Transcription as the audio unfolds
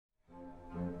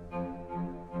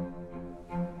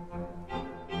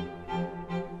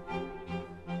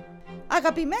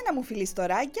Αγαπημένα μου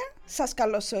φιλιστοράκια, σας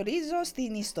καλωσορίζω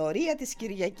στην ιστορία της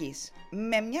Κυριακής.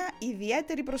 Με μια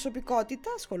ιδιαίτερη προσωπικότητα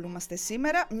ασχολούμαστε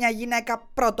σήμερα, μια γυναίκα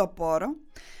πρωτοπόρο,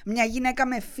 μια γυναίκα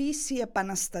με φύση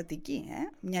επαναστατική,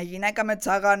 μια γυναίκα με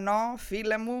τσαγανό,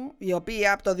 φίλε μου, η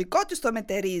οποία από το δικό της το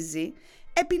μετερίζει,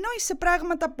 επινόησε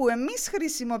πράγματα που εμείς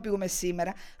χρησιμοποιούμε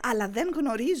σήμερα, αλλά δεν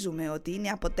γνωρίζουμε ότι είναι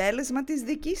αποτέλεσμα της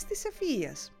δικής της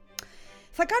ευφυΐας.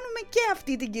 Θα κάνουμε και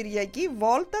αυτή την Κυριακή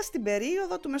βόλτα στην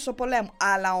περίοδο του Μεσοπολέμου,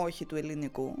 αλλά όχι του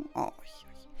ελληνικού, όχι.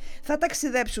 Θα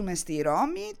ταξιδέψουμε στη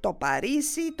Ρώμη, το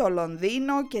Παρίσι, το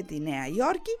Λονδίνο και τη Νέα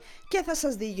Υόρκη και θα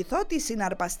σας διηγηθώ τη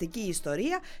συναρπαστική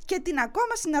ιστορία και την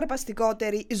ακόμα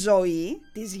συναρπαστικότερη ζωή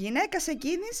της γυναίκας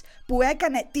εκείνης που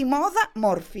έκανε τη μόδα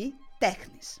μορφή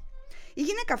τέχνης. Η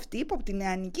γυναίκα αυτή που από την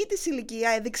νεανική της ηλικία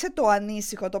έδειξε το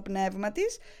ανήσυχο το πνεύμα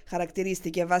της,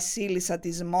 χαρακτηρίστηκε βασίλισσα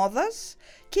της μόδας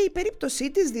και η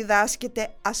περίπτωσή της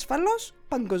διδάσκεται ασφαλώς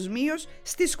παγκοσμίως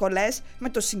στις σχολές με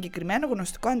το συγκεκριμένο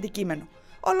γνωστικό αντικείμενο.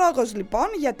 Ο λόγος λοιπόν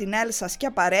για την Έλσα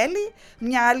Σκιαπαρέλι,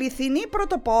 μια αληθινή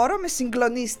πρωτοπόρο με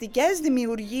συγκλονιστικές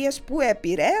δημιουργίες που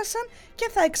επηρέασαν και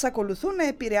θα εξακολουθούν να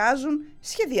επηρεάζουν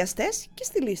σχεδιαστές και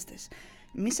στιλίστες.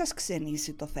 Μη σας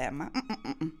ξενήσει το θέμα.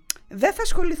 Δεν θα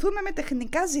ασχοληθούμε με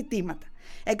τεχνικά ζητήματα.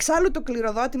 Εξάλλου το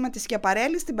κληροδότημα της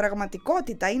Σκιαπαρέλι στην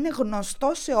πραγματικότητα είναι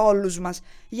γνωστό σε όλους μας,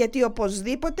 γιατί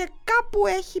οπωσδήποτε κάπου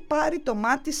έχει πάρει το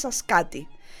μάτι σας κάτι.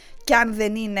 Και αν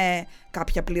δεν είναι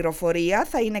κάποια πληροφορία,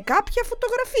 θα είναι κάποια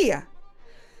φωτογραφία.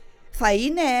 Θα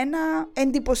είναι ένα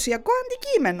εντυπωσιακό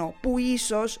αντικείμενο που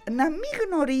ίσως να μην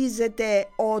γνωρίζετε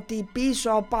ότι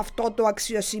πίσω από αυτό το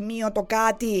αξιοσημείωτο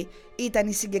κάτι ήταν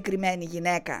η συγκεκριμένη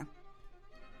γυναίκα.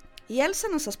 Η Έλσα,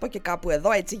 να σας πω και κάπου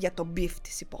εδώ έτσι για το μπιφ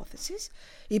της υπόθεσης,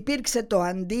 υπήρξε το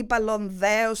αντίπαλον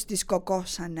δέος της Κοκκό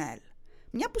Σανέλ.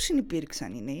 Μια που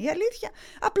συνυπήρξαν είναι η αλήθεια,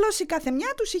 απλώς η κάθε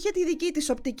μια τους είχε τη δική της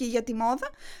οπτική για τη μόδα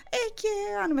και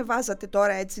αν με βάζατε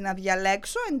τώρα έτσι να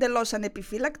διαλέξω εντελώς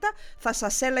ανεπιφύλακτα θα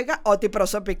σας έλεγα ότι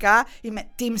προσωπικά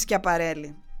είμαι team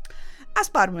Σκιαπαρέλι.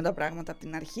 Ας πάρουμε τα πράγματα από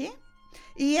την αρχή.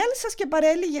 Η Έλσα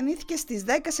Σκιαπαρέλι γεννήθηκε στις 10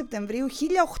 Σεπτεμβρίου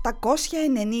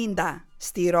 1890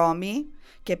 στη Ρώμη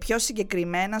και πιο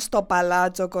συγκεκριμένα στο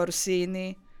Παλάτσο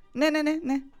Κορσίνι. Ναι.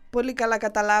 Πολύ καλά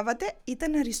καταλάβατε,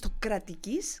 ήταν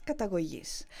αριστοκρατικής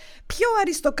καταγωγής. Πιο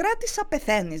αριστοκράτησα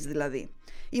πεθαίνεις δηλαδή.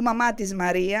 Η μαμά της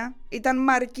Μαρία ήταν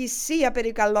μαρκισία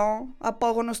περικαλώ,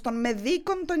 απόγονος των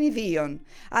Μεδίκων των Ιδίων.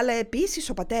 Αλλά επίσης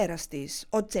ο πατέρας της,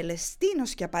 ο Τσελεστίνος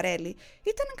Σκιαπαρέλι,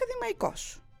 ήταν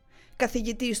ακαδημαϊκός.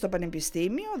 Καθηγητής στο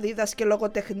πανεπιστήμιο, δίδασκε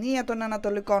λογοτεχνία των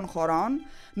ανατολικών χωρών,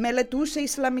 μελετούσε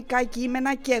ισλαμικά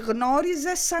κείμενα και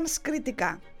γνώριζε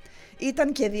σανσκριτικά.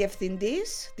 Ήταν και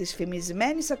διευθυντής της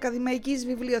φημισμένης ακαδημαϊκής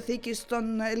βιβλιοθήκης των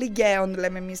Λυγκαίων,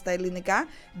 λέμε εμείς στα ελληνικά,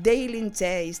 Daily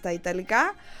στα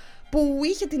ιταλικά, που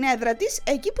είχε την έδρα της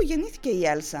εκεί που γεννήθηκε η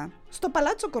Έλσα, στο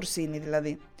Παλάτσο Κορσίνι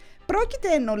δηλαδή.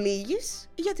 Πρόκειται εν ολίγης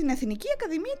για την Εθνική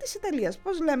Ακαδημία της Ιταλίας.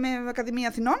 Πώς λέμε Ακαδημία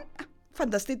Αθηνών?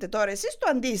 Φανταστείτε τώρα εσείς το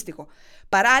αντίστοιχο.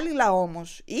 Παράλληλα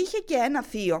όμως είχε και ένα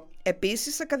θείο,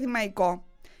 επίσης ακαδημαϊκό,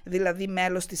 δηλαδή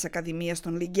μέλος της Ακαδημίας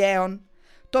των Λυγκαίων,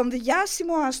 τον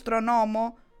διάσημο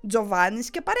αστρονόμο Τζοβάνι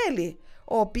Σκιαπαρέλι,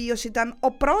 ο οποίος ήταν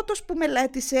ο πρώτος που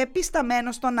μελέτησε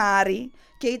επισταμένο στον Άρη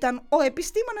και ήταν ο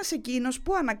επιστήμονας εκείνος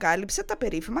που ανακάλυψε τα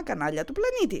περίφημα κανάλια του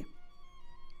πλανήτη.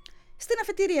 Στην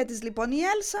αφετηρία της λοιπόν η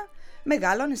Έλσα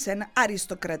μεγάλωνε σε ένα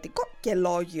αριστοκρατικό και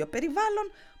λόγιο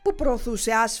περιβάλλον που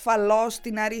προωθούσε ασφαλώς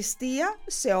την αριστεία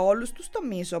σε όλους τους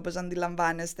τομείς όπως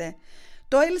αντιλαμβάνεστε.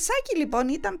 Το Ελσάκι λοιπόν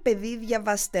ήταν παιδί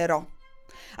διαβαστερό,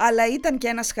 αλλά ήταν και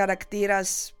ένας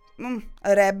χαρακτήρας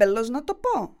ρέμπελος να το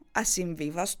πω,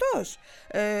 ασυμβίβαστος,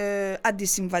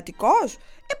 αντισυμβατικός,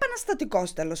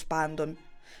 επαναστατικός τέλος πάντων.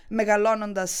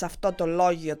 Μεγαλώνοντας σε αυτό το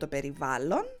λόγιο το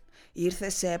περιβάλλον, ήρθε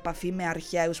σε επαφή με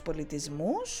αρχαίους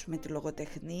πολιτισμούς, με τη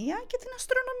λογοτεχνία και την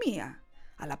αστρονομία.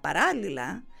 Αλλά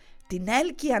παράλληλα την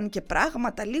έλκυαν και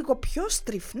πράγματα λίγο πιο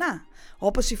στριφνά,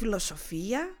 όπως η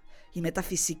φιλοσοφία, η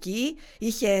μεταφυσική,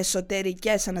 είχε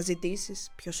εσωτερικές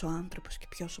αναζητήσεις, ποιος ο άνθρωπος και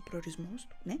ποιος ο προορισμός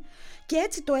του, ναι. Και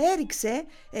έτσι το έριξε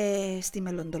στη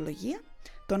μελλοντολογία,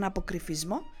 τον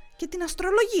αποκρυφισμό και την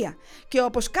αστρολογία. Και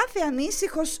όπως κάθε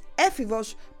ανήσυχος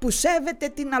έφηβος που σέβεται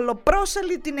την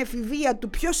αλλοπρόσαλη την εφηβεία του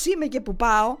ποιος είμαι και που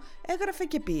πάω, έγραφε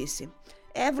και ποίηση.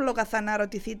 Εύλογα θα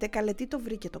αναρωτηθείτε, καλέ τι το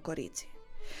βρήκε το κορίτσι.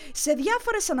 Σε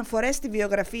διάφορες αναφορές στη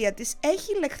βιογραφία της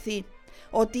έχει λεχθεί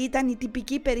ότι ήταν η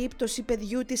τυπική περίπτωση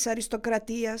παιδιού της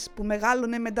αριστοκρατίας που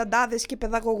μεγάλωνε με νταντάδες και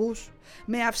παιδαγωγούς,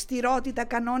 με αυστηρότητα,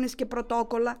 κανόνες και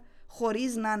πρωτόκολλα,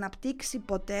 χωρίς να αναπτύξει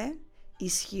ποτέ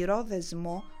ισχυρό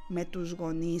δεσμό με τους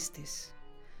γονείς της.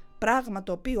 Πράγμα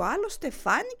το οποίο άλλωστε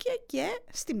φάνηκε και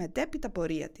στη μετέπειτα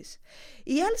πορεία της.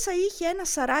 Η Έλσα είχε ένα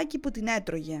σαράκι που την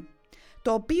έτρωγε.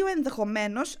 το οποίο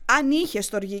ενδεχομένως, αν είχε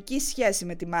στοργική σχέση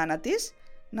με τη μάνα της,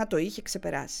 να το είχε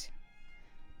ξεπεράσει.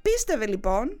 Πίστευε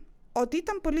λοιπόν ότι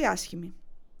ήταν πολύ άσχημη.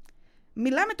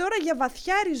 Μιλάμε τώρα για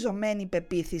βαθιά ριζωμένη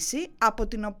πεποίθηση, από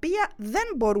την οποία δεν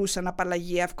μπορούσε να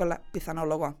απαλλαγεί εύκολα,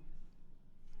 πιθανολογώ.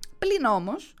 Πλην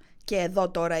όμως, και εδώ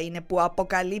τώρα είναι που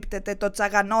αποκαλύπτεται το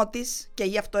τσαγανό της και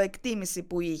η αυτοεκτίμηση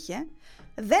που είχε,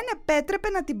 δεν επέτρεπε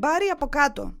να την πάρει από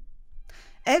κάτω.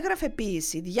 Έγραφε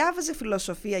ποίηση, διάβαζε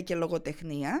φιλοσοφία και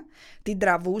λογοτεχνία, την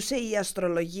τραβούσε η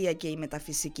αστρολογία και η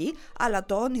μεταφυσική, αλλά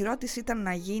το όνειρό της ήταν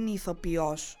να γίνει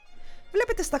ηθοποιός.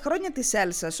 Βλέπετε, στα χρόνια της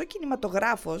Έλσας ο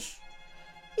κινηματογράφος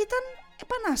ήταν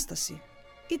επανάσταση.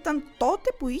 Ήταν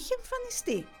τότε που είχε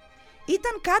εμφανιστεί.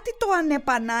 Ήταν κάτι το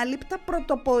ανεπανάληπτα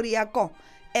πρωτοποριακό.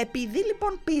 Επειδή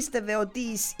λοιπόν πίστευε ότι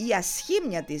η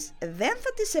ασχήμια της δεν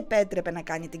θα της επέτρεπε να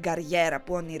κάνει την καριέρα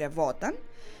που ονειρευόταν,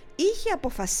 είχε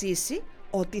αποφασίσει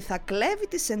ότι θα κλέβει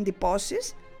τις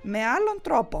εντυπώσεις με άλλον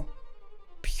τρόπο.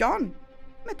 Ποιον?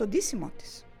 Με τον ντύσιμό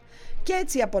της. Και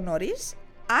έτσι από νωρίς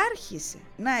άρχισε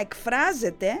να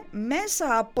εκφράζεται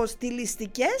μέσα από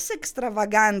στιλιστικές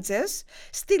εξτραβαγκάντσες,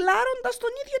 στιλάροντας τον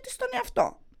ίδιο της τον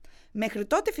εαυτό. Μέχρι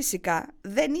τότε φυσικά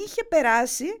δεν είχε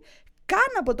περάσει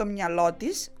καν από το μυαλό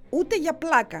της ούτε για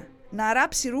πλάκα να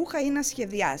ράψει ρούχα ή να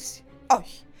σχεδιάσει.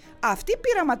 Όχι. Αυτή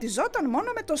πειραματιζόταν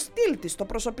μόνο με το στιλ της, το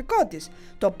προσωπικό της,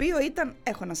 το οποίο ήταν,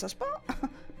 έχω να σας πω,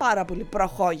 πάρα πολύ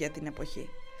προχώ για την εποχή.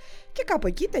 Και κάπου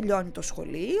εκεί τελειώνει το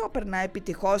σχολείο, περνά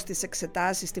επιτυχώς τις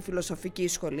εξετάσεις στη φιλοσοφική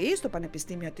σχολή, στο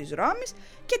Πανεπιστήμιο της Ρώμης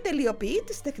και τελειοποιεί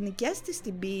τις τεχνικές της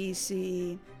στην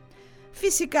ποίηση.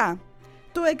 Φυσικά,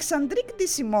 το εξαντρικ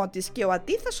ντύσιμό της και ο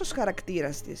ατίθασος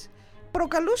χαρακτήρας της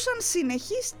προκαλούσαν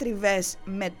συνεχείς τριβές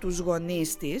με τους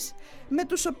γονείς της, με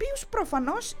τους οποίους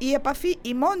προφανώς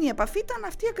η μόνη επαφή ήταν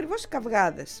αυτοί ακριβώς οι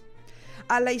καυγάδες.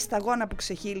 Αλλά η σταγόνα που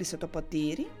ξεχύλισε το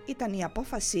ποτήρι ήταν η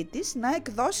απόφασή της να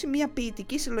εκδώσει μια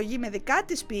ποιητική συλλογή με δικά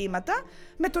της ποίηματα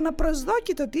με τον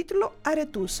απροσδόκητο τίτλο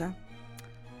 «Αρετούσα».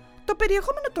 Το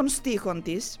περιεχόμενο των στίχων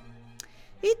της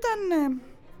ήταν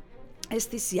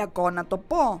αισθησιακό, να το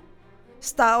πω,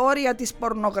 στα όρια της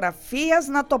πορνογραφίας,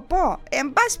 να το πω.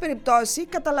 Εν πάση περιπτώσει,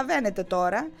 καταλαβαίνετε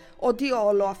τώρα ότι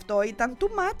όλο αυτό ήταν too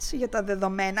much για τα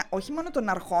δεδομένα, όχι μόνο των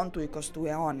αρχών του 20ου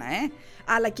αιώνα,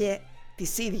 αλλά και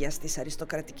της ίδιας της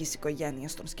αριστοκρατικής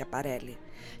οικογένειας των Σκιαπαρέλι.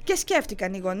 Και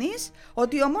σκέφτηκαν οι γονείς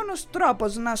ότι ο μόνος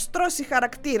τρόπος να στρώσει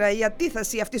χαρακτήρα η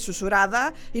αντίθεση αυτή σου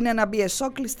σουράδα είναι να μπει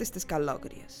εσόκλειστη στις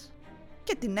καλόγριες.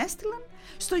 Και την έστειλαν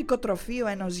στο οικοτροφείο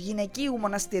ενός γυναικείου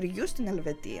μοναστηριού στην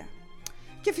Ελβετία.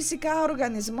 Και φυσικά ο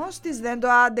οργανισμός της δεν το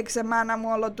άντεξε, μάνα μου,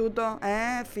 όλο τούτο,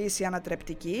 φύση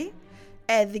ανατρεπτική.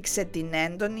 Έδειξε την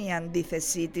έντονη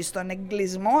αντίθεσή της στον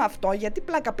εγκλισμό αυτό, γιατί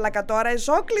πλάκα τώρα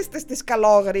εσόκλειστε στις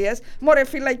καλόγριες, μωρέ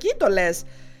φυλακή το λες.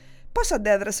 Πώς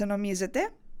αντέδρασε νομίζετε?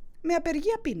 Με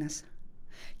απεργία πείνας.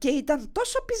 Και ήταν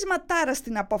τόσο πεισματάρα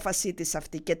στην απόφασή της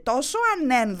αυτή και τόσο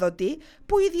ανένδοτη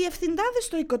που οι διευθυντάδες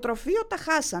στο οικοτροφείο τα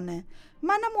χάσανε.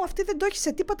 Μάνα μου, αυτή δεν το έχει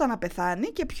σε τίποτα να πεθάνει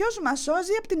και ποιος μας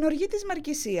σώζει από την οργή της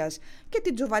Μαρκησίας. Και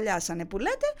την τζουβαλιάσανε που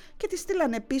λέτε και τη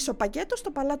στείλανε πίσω πακέτο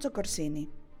στο Παλάτσο Κορσίνη.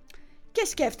 Και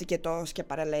σκέφτηκε το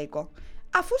Σκιαπαρελέικο,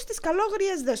 αφού στις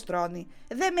καλόγριες δεν στρώνει,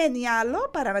 δεν μένει άλλο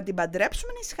παρά να την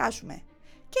παντρέψουμε να ησυχάσουμε.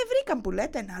 Και βρήκαν που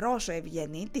λέτε ένα Ρώσο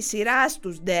ευγενή της σειράς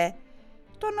τους ντε,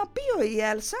 τον οποίο η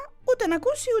Έλσα ούτε να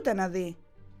ακούσει ούτε να δει.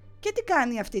 Και τι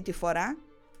κάνει αυτή τη φορά?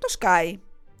 Το σκάει.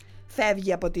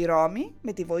 Φεύγει από τη Ρώμη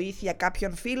με τη βοήθεια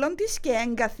κάποιων φίλων της και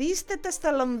εγκαθίσταται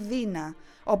στα Λονδίνα,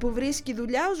 όπου βρίσκει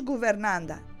δουλειά ως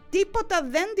γκουβερνάντα. Τίποτα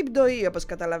δεν την πτωεί, όπως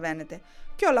καταλαβαίνετε.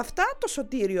 Και όλα αυτά το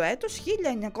σωτήριο έτος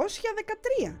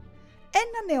 1913.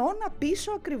 Έναν αιώνα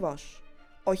πίσω ακριβώς.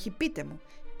 Όχι, πείτε μου,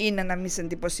 είναι να μη σε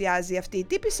εντυπωσιάζει αυτή η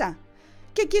τύπισσα?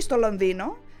 Και εκεί στο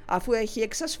Λονδίνο, αφού έχει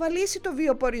εξασφαλίσει το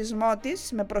βιοπορισμό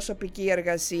της με προσωπική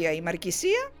εργασία η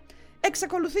Μαρκησία,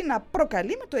 εξακολουθεί να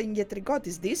προκαλεί με το εγκεντρικό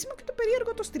της ντύσιμο και το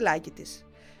περίεργο το στυλάκι της.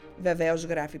 Βεβαίως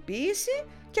γράφει ποίηση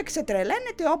και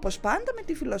ξετρελαίνεται όπως πάντα με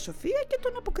τη φιλοσοφία και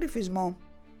τον αποκρυφισμό.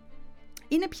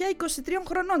 Είναι πια 23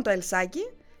 χρονών το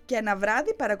Ελσάκι και ένα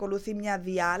βράδυ παρακολουθεί μια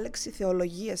διάλεξη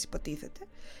θεολογίας, υποτίθεται,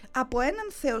 από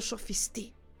έναν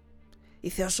θεοσοφιστή. Οι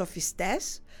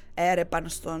θεοσοφιστές έρεπαν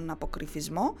στον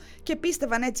αποκρυφισμό και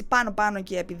πίστευαν έτσι πάνω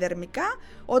και επιδερμικά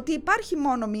ότι υπάρχει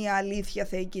μόνο μία αλήθεια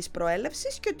θεϊκής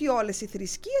προέλευσης και ότι όλες οι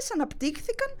θρησκείες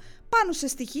αναπτύχθηκαν πάνω σε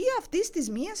στοιχεία αυτής της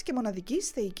μίας και μοναδικής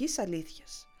θεϊκής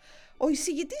αλήθειας. Ο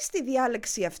εισηγητής στη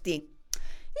διάλεξη αυτή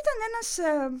ήταν ένας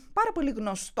πάρα πολύ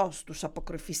γνωστός στους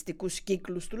αποκρυφιστικούς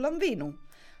κύκλους του Λονδίνου.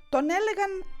 Τον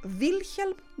έλεγαν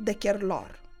Wilhelm de Kerlor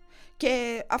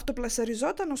και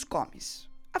αυτοπλασαριζόταν ως κόμις.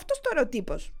 Αυτός τώρα ο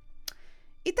τύπος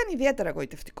ήταν ιδιαίτερα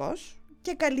εγωιτευτικός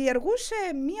και καλλιεργούσε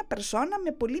μία περσόνα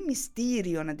με πολύ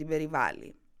μυστήριο να την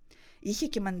περιβάλλει. Είχε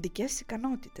και μαντικές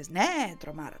ικανότητες, ναι,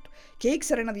 τρομάρα του. Και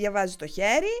ήξερε να διαβάζει το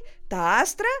χέρι, τα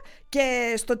άστρα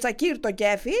και στο τσακίρ το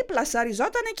κέφι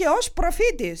πλασαριζότανε και ως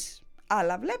προφήτης.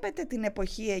 Αλλά βλέπετε την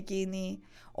εποχή εκείνη,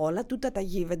 όλα τούτα τα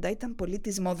γίβεντα ήταν πολύ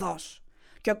της μοδός.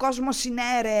 Και ο κόσμος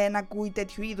συνέρεε να ακούει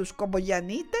τέτοιου είδους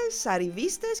κομπογιανίτες,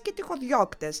 αριβίστες και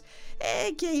τυχοδιώκτες.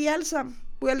 Και η Έλσα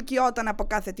που ελκυόταν από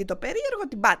κάθε τι το περίεργο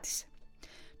την πάτησε.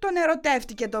 Τον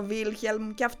ερωτεύτηκε το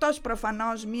Βίλχελμ και αυτός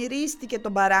προφανώς μυρίστηκε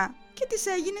τον παρά και της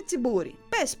έγινε τσιμπούρι.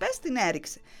 Πες, την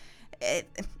έριξε.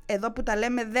 Εδώ που τα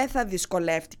λέμε δεν θα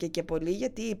δυσκολεύτηκε και πολύ,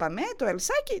 γιατί είπαμε το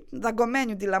Ελσάκι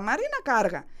δαγκωμένου τη Λαμαρίνα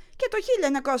κάργα. Και το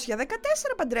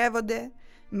 1914 παντρεύονται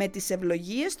με τις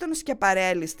ευλογίες των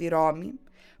Σκιαπαρέλι στη Ρώμη,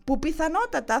 που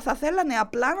πιθανότατα θα θέλανε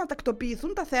απλά να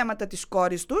τακτοποιηθούν τα θέματα της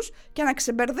κόρης τους και να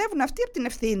ξεμπερδεύουν αυτή από την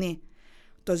ευθύνη.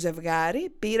 Το ζευγάρι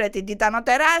πήρε την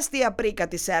τιτανοτεράστια πρίκα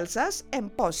της Έλσας,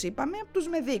 πώς είπαμε, από τους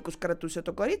μεδίκους κρατούσε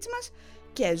το κορίτσι μας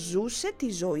και ζούσε τη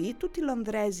ζωή του τη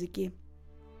λονδρέζικη.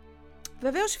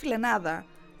 Βεβαίως η φιλενάδα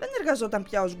δεν εργαζόταν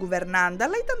πια ως γκουβερνάντα,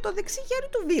 αλλά ήταν το δεξί χέρι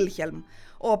του Βίλχελμ,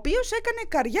 ο οποίος έκανε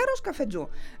καριέρα ως καφετζού.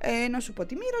 Να σου πω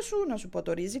τη μοίρα σου, να σου πω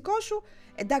το ρίζικό σου.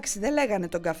 Εντάξει, δεν λέγανε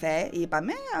τον καφέ,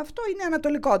 είπαμε, αυτό είναι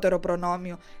ανατολικότερο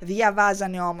προνόμιο.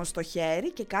 Διαβάζανε όμως το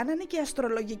χέρι και κάνανε και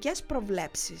αστρολογικές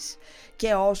προβλέψεις.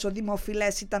 Και όσο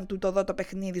δημοφιλές ήταν τούτο εδώ το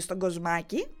παιχνίδι στον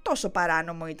κοσμάκι, τόσο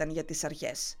παράνομο ήταν για τις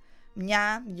αρχές. 1,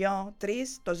 2,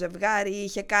 3, το ζευγάρι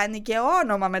είχε κάνει και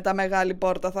όνομα με τα μεγάλη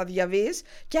πόρτα θα διαβείς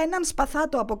και έναν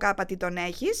σπαθάτο από κάπα τι τον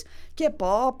έχεις και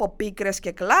πω πίκρες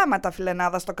και κλάματα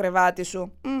φιλενάδα στο κρεβάτι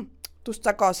σου. Τους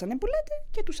τσακώσανε που λέτε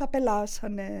και τους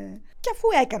απελάσανε. Και αφού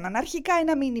έκαναν αρχικά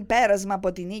ένα μίνι πέρασμα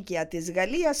από την οίκια της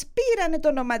Γαλλίας, πήρανε το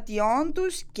ονοματιόν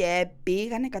τους και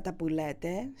πήγανε κατά που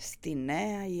λέτε στη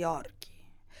Νέα Υόρκη.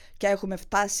 Και έχουμε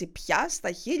φτάσει πια στα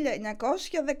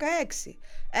 1916.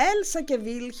 Έλσα και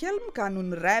Βίλχελμ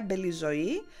κάνουν ρέμπελη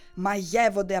ζωή,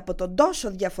 μαγεύονται από τον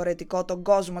τόσο διαφορετικό τον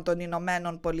κόσμο των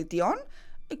Ηνωμένων Πολιτειών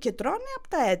και τρώνε από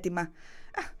τα έτοιμα.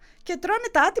 Και τρώνε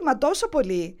τα άτιμα τόσο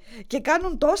πολύ και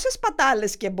κάνουν τόσες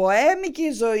πατάλες και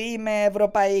μποέμικη ζωή με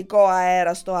ευρωπαϊκό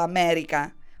αέρα στο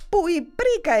Αμέρικα, που η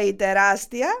πρίκα η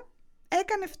τεράστια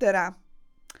έκανε φτερά.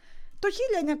 Το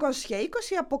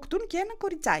 1920 αποκτούν και ένα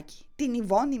κοριτσάκι, την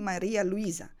Ιβόνη Μαρία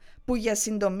Λουίζα, που για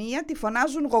συντομία τη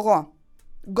φωνάζουν Γογό.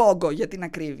 Γκόγκο για την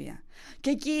ακρίβεια. Και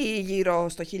εκεί γύρω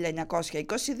στο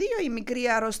 1922 η μικρή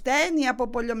αρρωσταίνει από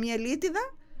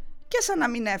πολιομιελίτιδα και σαν να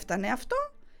μην έφτανε αυτό,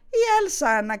 η Έλσα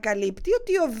ανακαλύπτει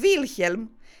ότι ο Βίλχελμ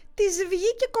της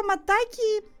βγήκε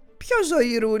κομματάκι πιο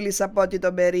ζωηρούλης από ό,τι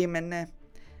τον περίμενε.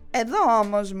 Εδώ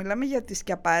όμως μιλάμε για τη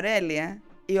Σκιαπαρέλι,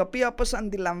 η οποία όπως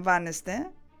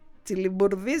αντιλαμβάνεστε,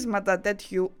 τσιλιμπουρδίσματα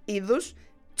τέτοιου είδους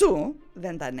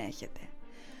δεν τα ανέχεται.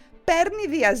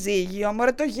 Παίρνει διαζύγιο,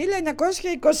 μωρέ, το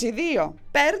 1922.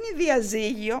 Παίρνει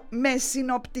διαζύγιο με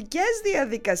συνοπτικές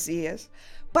διαδικασίες.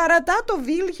 Παρατά το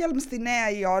Βίλχελμ στη Νέα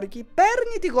Υόρκη,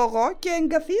 παίρνει τη Γογό και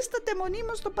εγκαθίσταται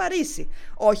μονίμως στο Παρίσι.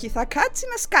 Όχι, θα κάτσει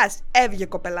να σκάσει. Έβγε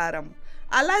κοπελάρα μου.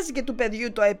 Αλλάζει και του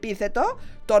παιδιού το επίθετο,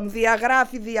 τον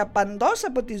διαγράφει διαπαντός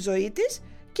από τη ζωή της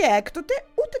και έκτοτε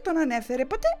ούτε τον ανέφερε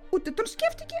ποτέ, ούτε τον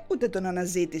σκέφτηκε, ούτε τον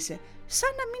αναζήτησε. Σαν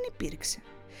να μην υπήρξε.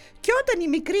 Και όταν η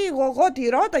μικρή Γογό τη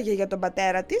ρώταγε για τον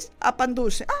πατέρα της,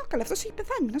 απαντούσε καλά, αυτός έχει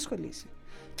πεθάνει, μην ασχολείσαι».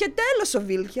 Και τέλος ο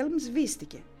Βίλχελμ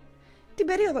σβήστηκε. Την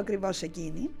περίοδο ακριβώς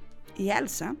εκείνη, η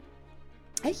Έλσα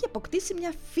έχει αποκτήσει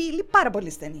μια φίλη πάρα πολύ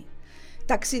στενή.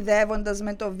 Ταξιδεύοντας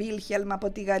με το Βίλχελμ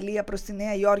από τη Γαλλία προς τη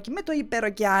Νέα Υόρκη με το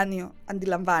υπερωκεάνιο,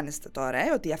 αντιλαμβάνεστε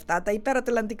τώρα ότι αυτά τα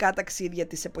υπερατλαντικά ταξίδια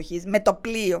της εποχής με το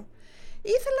πλοίο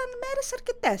ήθελαν μέρες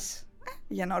αρκετές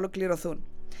για να ολοκληρωθούν.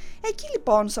 Εκεί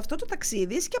λοιπόν σε αυτό το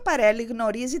ταξίδι η Σκιαπαρέλι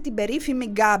γνωρίζει την περίφημη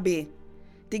Γκάμπι,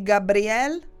 την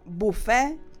Γκαμπριέλ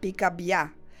Μπουφέ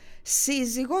Πικαμπιά,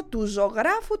 σύζυγο του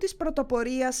ζωγράφου της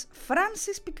πρωτοπορίας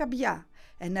Φράνσις Πικαμπιά,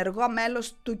 ενεργό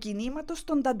μέλος του κινήματος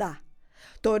των Νταντά.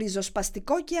 Το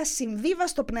ριζοσπαστικό και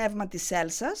ασυμβίβαστο πνεύμα της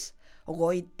Έλσας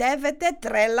γοητεύεται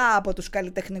τρελά από τους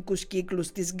καλλιτεχνικούς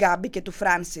κύκλους της Γκάμπι και του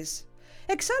Φράνσις.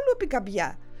 Εξάλλου ο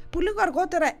Πικαμπιά, που λίγο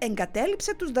αργότερα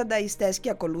εγκατέλειψε τους δανταϊστές και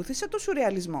ακολούθησε το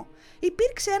σουρεαλισμό,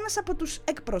 υπήρξε ένας από τους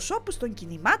εκπροσώπους των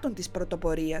κινημάτων της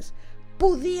πρωτοπορίας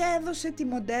που διέδωσε τη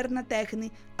μοντέρνα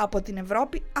τέχνη από την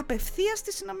Ευρώπη απευθείας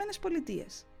στις Ηνωμένες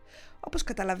Πολιτείες. Όπως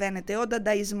καταλαβαίνετε, ο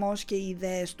δανταϊσμός και οι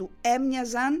ιδέες του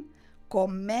έμοιαζαν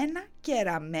κομμένα και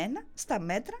ραμμένα στα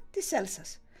μέτρα της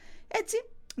Έλσας. Έτσι,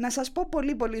 να σας πω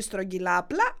πολύ στρογγυλά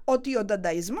απλά ότι ο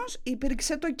δανταϊσμός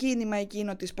υπήρξε το κίνημα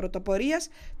εκείνο της πρωτοπορίας,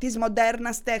 της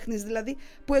μοντέρνας τέχνης δηλαδή,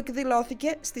 που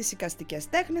εκδηλώθηκε στις εικαστικές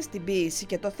τέχνες, την ποίηση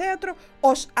και το θέατρο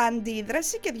ως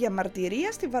αντίδραση και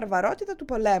διαμαρτυρία στη βαρβαρότητα του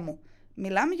πολέμου.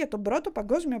 Μιλάμε για τον Πρώτο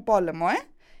Παγκόσμιο Πόλεμο,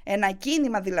 Ένα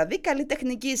κίνημα δηλαδή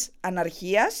καλλιτεχνικής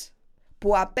αναρχίας,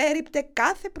 που απέρριπτε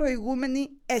κάθε προηγούμενη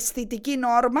αισθητική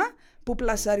νόρμα που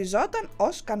πλασαριζόταν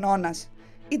ως κανόνας.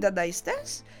 Οι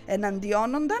ντανταϊστές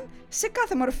εναντιώνονταν σε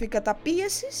κάθε μορφή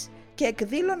καταπίεσης και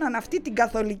εκδήλωναν αυτή την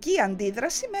καθολική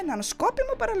αντίδραση με έναν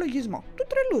σκόπιμο παραλογισμό, του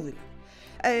τρελού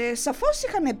δηλαδή. Σαφώς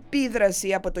είχαν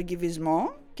επίδραση από τον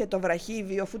κυβισμό και το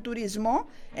βραχύβιο φουτουρισμό,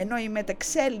 ενώ η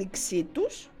μετεξέλιξή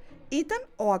τους ήταν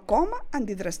ο ακόμα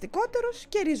αντιδραστικότερος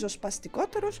και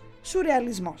ριζοσπαστικότερος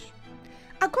σουρεαλισμός.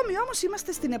 Ακόμη όμως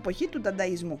είμαστε στην εποχή του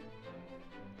ντανταϊσμού.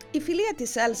 Η φιλία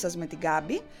της Έλσας με την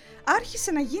Γκάμπη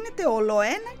άρχισε να γίνεται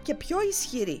ολοένα και πιο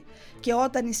ισχυρή και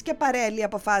όταν η Σκιαπαρέλι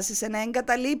αποφάσισε να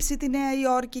εγκαταλείψει τη Νέα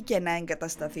Υόρκη και να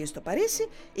εγκατασταθεί στο Παρίσι,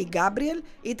 η Γκάμπριελ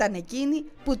ήταν εκείνη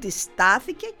που της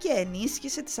στάθηκε και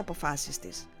ενίσχυσε τις αποφάσεις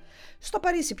της. Στο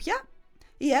Παρίσι πια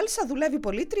η Έλσα δουλεύει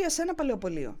πολίτρια σε ένα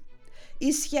παλαιοπωλείο.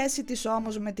 Η σχέση της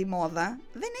όμως με τη μόδα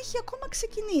δεν έχει ακόμα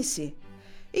ξεκινήσει.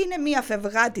 Είναι μια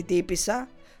φευγάτη τύπισσα,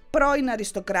 πρώην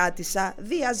αριστοκράτισσα,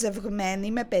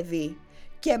 διαζευγμένη με παιδί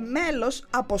και μέλος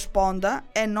από σπόντα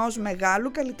ενός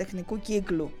μεγάλου καλλιτεχνικού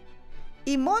κύκλου.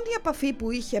 Η μόνη επαφή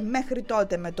που είχε μέχρι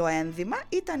τότε με το ένδυμα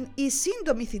ήταν η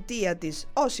σύντομη θητεία της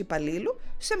ως υπαλλήλου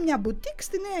σε μια μπουτίκ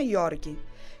στη Νέα Υόρκη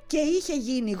και είχε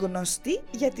γίνει γνωστή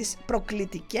για τις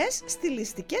προκλητικές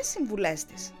στιλιστικές συμβουλές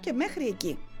της και μέχρι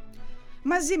εκεί.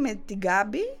 Μαζί με την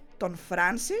Γκάμπη, τον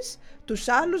Φράνσις, τους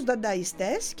άλλους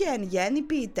ντανταϊστές και εν γέννη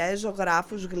ποιητές,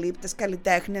 ζωγράφους, γλύπτες,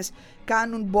 καλλιτέχνες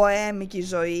κάνουν μποέμικη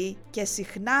ζωή και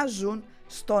συχνά ζουν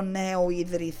στο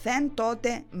νεοειδρυθέν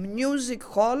τότε Music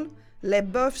Hall Le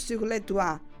Boeuf sur le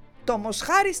Toit. Το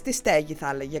μοσχάρι στη στέγη θα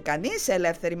έλεγε κανείς, σε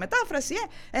ελεύθερη μετάφραση,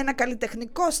 ένα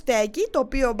καλλιτεχνικό στέκι το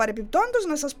οποίο παρεπιπτόντως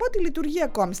να σας πω ότι λειτουργεί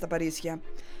ακόμη στα Παρίσια.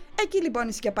 Εκεί λοιπόν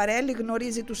η Σκιαπαρέλι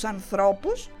γνωρίζει τους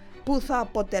ανθρώπους που θα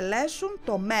αποτελέσουν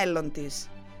το μέλλον της.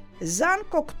 Ζαν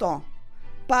Κοκτώ,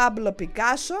 Πάμπλο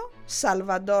Πικάσο,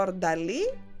 Σαλβαδόρ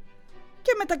Νταλί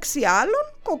και μεταξύ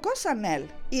άλλων Κοκό Σανέλ.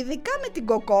 Ειδικά με την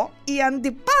Κοκό η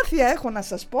αντιπάθεια, έχω να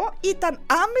σας πω, ήταν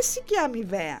άμεση και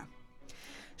αμοιβαία.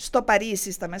 Στο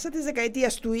Παρίσι στα μέσα της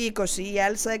δεκαετίας του 20 η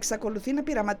Έλσα εξακολουθεί να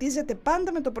πειραματίζεται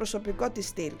πάντα με το προσωπικό της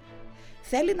στιλ.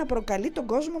 Θέλει να προκαλεί τον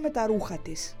κόσμο με τα ρούχα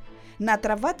της, να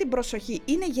τραβά την προσοχή,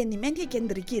 είναι γεννημένη και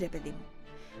κεντρική ρε παιδί μου.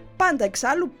 Πάντα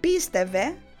εξάλλου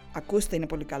πίστευε, ακούστε είναι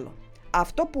πολύ καλό,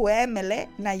 αυτό που έμελε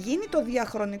να γίνει το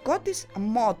διαχρονικό της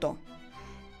μότο.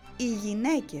 Οι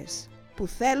γυναίκες που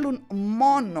θέλουν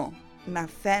μόνο να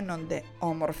φαίνονται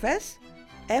όμορφες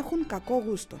έχουν κακό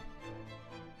γούστο.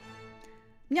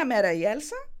 Μια μέρα η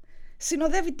Έλσα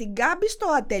συνοδεύει την Γκάμπη στο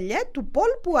ατελιέ του Πολ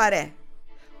Πουαρέ,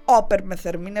 όπερ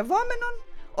μεθερμινευόμενον,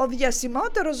 ο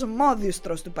διασημότερος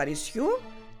μόδιστρος του Παρισιού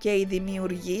και οι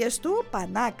δημιουργίες του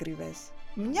πανάκριβες.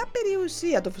 Μια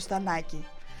περιουσία το φουστανάκι.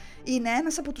 Είναι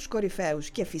ένας από τους κορυφαίους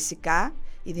και φυσικά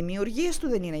οι δημιουργίες του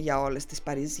δεν είναι για όλες τις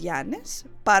Παριζιάνες,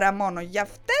 παρά μόνο για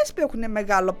αυτές που έχουν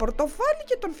μεγάλο πορτοφόλι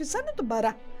και τον φυσάνε τον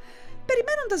παρά.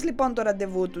 Περιμένοντας λοιπόν το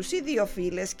ραντεβού τους, οι δύο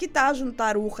φίλες κοιτάζουν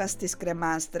τα ρούχα στις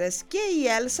κρεμάστρες και η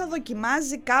Έλσα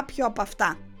δοκιμάζει κάποιο από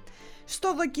αυτά.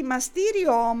 Στο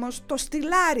δοκιμαστήριο όμως, το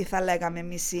στυλάρι θα λέγαμε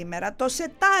εμείς σήμερα, το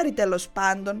σετάρι τέλος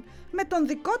πάντων, με τον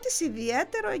δικό της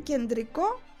ιδιαίτερο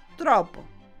εκεντρικό τρόπο.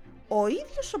 Ο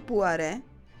ίδιος ο Πουαρέ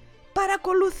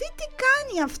παρακολουθεί τι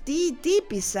κάνει αυτή η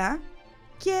τύπισσα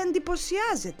και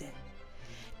εντυπωσιάζεται.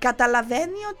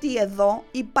 Καταλαβαίνει ότι εδώ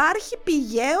υπάρχει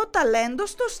πηγαίο ταλέντο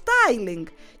στο styling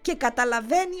και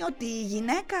καταλαβαίνει ότι η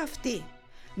γυναίκα αυτή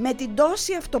με την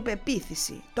τόση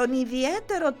αυτοπεποίθηση, τον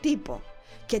ιδιαίτερο τύπο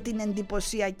και την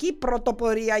εντυπωσιακή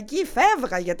πρωτοποριακή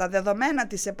φεύγα για τα δεδομένα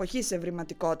της εποχής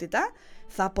ευρηματικότητα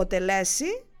θα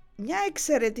αποτελέσει μια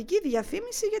εξαιρετική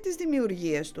διαφήμιση για τις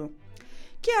δημιουργίες του.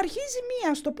 Και αρχίζει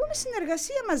μία, ας το πούμε,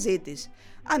 συνεργασία μαζί της.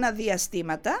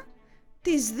 Αναδιαστήματα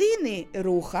της δίνει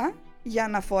ρούχα για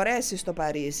να φορέσει στο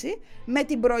Παρίσι με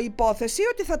την προϋπόθεση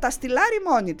ότι θα τα στυλάρει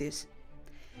μόνη της.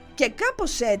 Και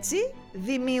κάπως έτσι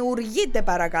δημιουργείται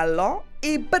παρακαλώ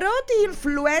η πρώτη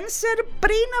influencer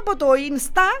πριν από το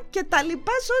Insta και τα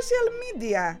λοιπά social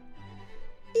media.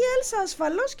 Η Έλσα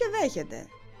ασφαλώς και δέχεται.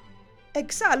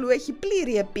 Εξάλλου έχει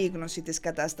πλήρη επίγνωση της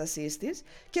κατάστασής της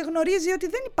και γνωρίζει ότι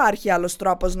δεν υπάρχει άλλος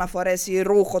τρόπος να φορέσει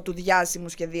ρούχο του διάσημου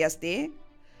σχεδιαστή.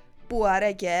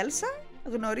 Πουαρέ και Έλσα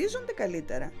γνωρίζονται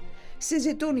καλύτερα.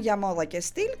 Συζητούν για μόδα και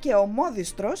στιλ και ο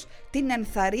μόδιστρος την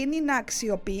ενθαρρύνει να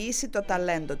αξιοποιήσει το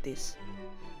ταλέντο της.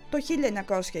 Το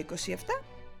 1927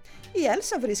 η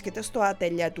Έλσα βρίσκεται στο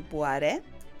ατελιέ του Πουαρέ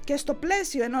και στο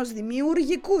πλαίσιο ενός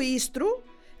δημιουργικού ίστρου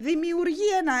δημιουργεί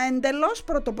ένα εντελώς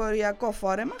πρωτοποριακό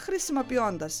φόρεμα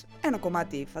χρησιμοποιώντας ένα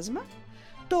κομμάτι ύφασμα,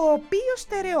 το οποίο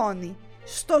στερεώνει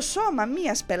στο σώμα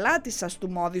μίας πελάτισσας του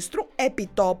μόδιστρου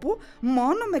επιτόπου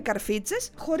μόνο με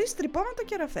καρφίτσες χωρίς τρυπώματα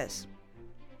και ραφές.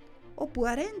 ο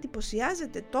Πουαρέ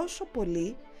εντυπωσιάζεται τόσο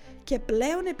πολύ και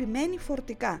πλέον επιμένει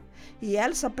φορτικά. Η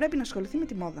Έλσα πρέπει να ασχοληθεί με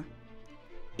τη μόδα.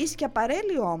 Η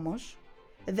Σκιαπαρέλι όμως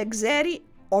δεν ξέρει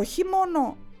όχι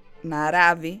μόνο να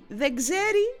ράβει, δεν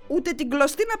ξέρει ούτε την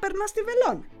κλωστή να περνά στη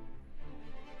βελόνα.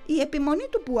 Η επιμονή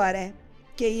του Πουαρέ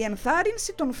και η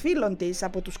ενθάρρυνση των φίλων της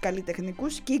από τους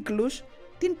καλλιτεχνικούς κύκλους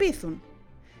την πείθουν.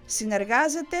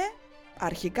 Συνεργάζεται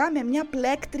αρχικά με μια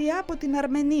πλέκτρια από την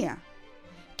Αρμενία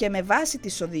και με βάση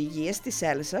τις οδηγίες της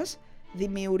Έλσας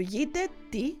δημιουργείται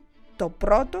το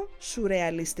πρώτο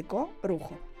σουρεαλιστικό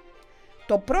ρούχο.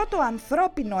 Το πρώτο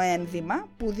ανθρώπινο ένδυμα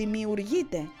που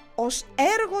δημιουργείται ως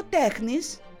έργο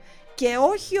τέχνης και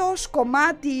όχι ως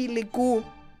κομμάτι υλικού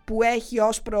που έχει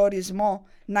ως προορισμό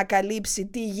να καλύψει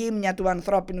τη γύμνια του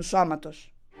ανθρώπινου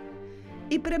σώματος.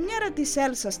 Η πρεμιέρα της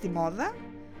Έλσα στη μόδα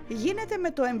γίνεται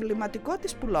με το εμβληματικό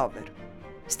της πουλόβερ.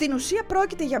 Στην ουσία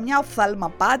πρόκειται για μια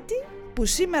οφθαλμαπάτη που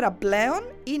σήμερα πλέον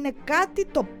είναι κάτι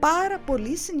το πάρα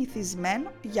πολύ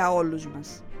συνηθισμένο για όλους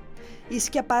μας. Η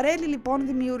Σκιαπαρέλι λοιπόν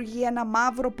δημιουργεί ένα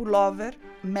μαύρο πουλόβερ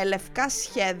με λευκά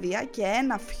σχέδια και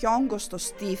ένα φιόγκο στο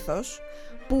στήθος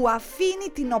που αφήνει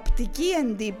την οπτική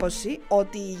εντύπωση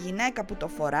ότι η γυναίκα που το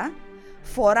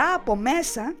φορά από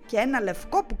μέσα και ένα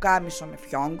λευκό πουκάμισο με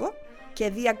φιόγκο και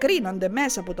διακρίνονται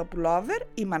μέσα από το πουλόβερ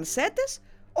οι μανσέτες,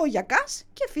 ο γιακάς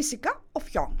και φυσικά ο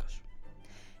φιόγκος.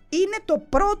 Είναι το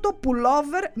πρώτο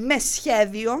πουλόβερ με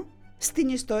σχέδιο στην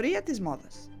ιστορία της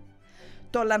μόδας.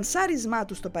 Το λανσάρισμά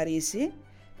του στο Παρίσι,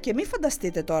 και μη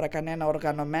φανταστείτε τώρα κανένα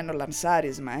οργανωμένο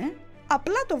λανσάρισμα,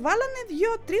 απλά το βάλανε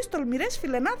 2-3 τολμηρές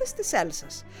φιλενάδες της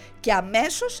Έλσας και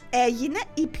αμέσως έγινε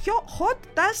η πιο hot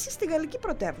τάση στη γαλλική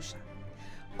πρωτεύουσα.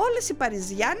 Όλες οι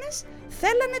Παριζιάνες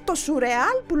θέλανε το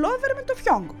σουρεάλ πουλόβερ με το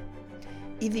φιόγκο.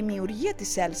 Η δημιουργία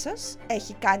της Έλσας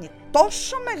έχει κάνει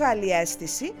τόσο μεγάλη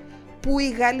αίσθηση που η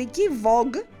γαλλική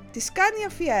Vogue της κάνει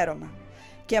αφιέρωμα.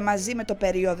 Και μαζί με το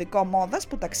περιοδικό μόδας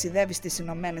που ταξιδεύει στις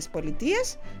Ηνωμένες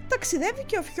Πολιτείες, ταξιδεύει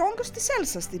και ο φιόγκος της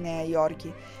Έλσα στη Νέα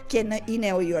Υόρκη και οι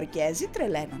Νεοϊορκέζοι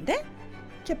τρελαίνονται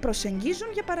και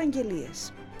προσεγγίζουν για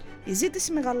παραγγελίες. Η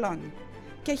ζήτηση μεγαλώνει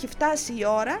και έχει φτάσει η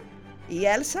ώρα η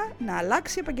Έλσα να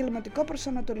αλλάξει επαγγελματικό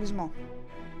προσανατολισμό.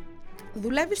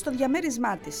 Δουλεύει στο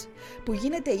διαμέρισμά της, που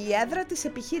γίνεται η έδρα της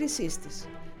επιχείρησής της.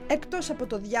 Εκτός από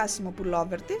το διάσημο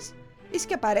πουλόβερ της, η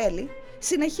Σκιαπαρέλι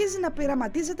συνεχίζει να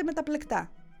πειραματίζεται με τα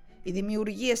πλεκτά. Οι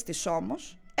δημιουργίες της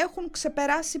όμως έχουν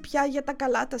ξεπεράσει πια για τα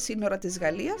καλά τα σύνορα της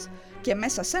Γαλλίας και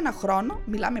μέσα σε ένα χρόνο,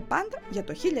 μιλάμε πάντα για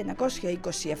το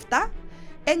 1927,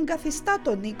 εγκαθιστά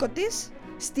τον οίκο της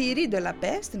στη Rue de la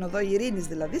Paix, στην οδό Ειρήνης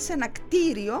δηλαδή, σε ένα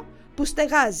κτίριο που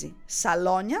στεγάζει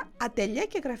σαλόνια, ατελιέ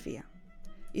και γραφεία.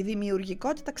 Η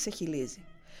δημιουργικότητα ξεχυλίζει.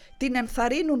 Την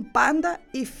ενθαρρύνουν πάντα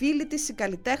οι φίλοι της, οι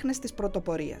καλλιτέχνες της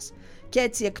πρωτοπορίας. Και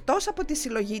έτσι εκτός από τη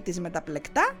συλλογή της με τα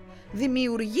πλεκτά,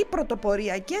 δημιουργεί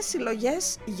πρωτοποριακές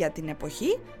συλλογές για την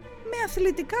εποχή με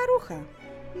αθλητικά ρούχα.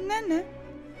 Ναι.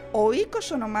 Ο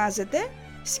οίκος ονομάζεται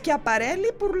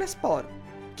Σκιαπαρέλι pour le sport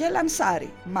και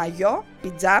λανσάρει μαγιό,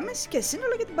 πιτζάμες και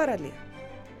σύνολο για την παραλία.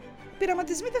 Οι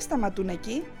πειραματισμοί δεν σταματούν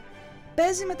εκεί,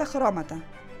 παίζει με τα χρώματα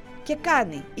και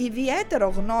κάνει ιδιαίτερο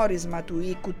γνώρισμα του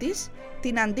οίκου της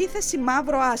την αντίθεση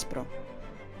μαύρο-άσπρο,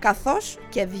 καθώς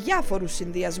και διάφορους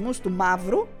συνδυασμούς του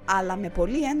μαύρου, αλλά με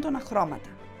πολύ έντονα χρώματα.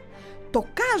 Το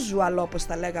casual, όπως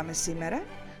τα λέγαμε σήμερα,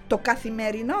 το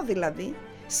καθημερινό δηλαδή,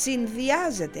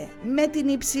 συνδυάζεται με την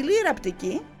υψηλή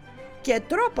ραπτική και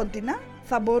τρόποντινα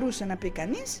θα μπορούσε να πει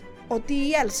κανείς ότι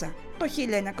η Έλσα το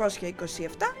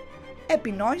 1927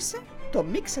 επινόησε το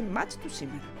mix and match του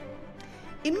σήμερα.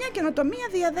 Η μια καινοτομία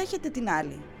διαδέχεται την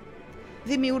άλλη.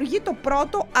 Δημιουργεί το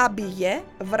πρώτο αμπιγέ,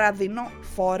 βραδινό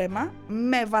φόρεμα,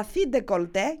 με βαθύ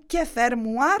ντεκολτέ και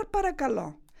φερμουάρ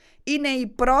παρακαλώ. Είναι η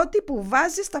πρώτη που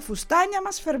βάζει στα φουστάνια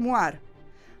μας φερμουάρ.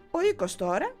 Ο οίκος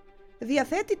τώρα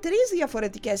διαθέτει 3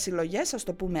 διαφορετικές συλλογές, ας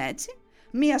το πούμε έτσι,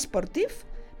 μία σπορτίφ,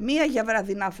 μία για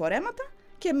βραδινά φορέματα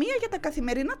και μία για τα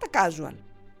καθημερινά τα casual.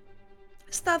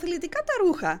 Στα αθλητικά τα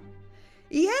ρούχα,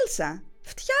 η Έλσα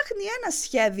φτιάχνει ένα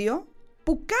σχέδιο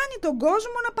που κάνει τον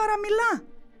κόσμο να παραμιλά.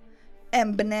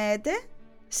 Εμπνέεται,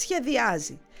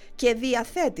 σχεδιάζει και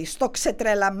διαθέτει στο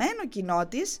ξετρελαμένο κοινό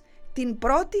της την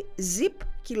πρώτη zip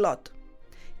κιλότ.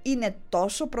 Είναι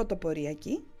τόσο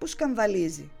πρωτοποριακή που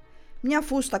σκανδαλίζει. Μια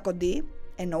φούστα κοντή,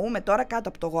 εννοούμε τώρα κάτω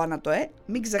από το γόνατο,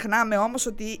 μην ξεχνάμε όμως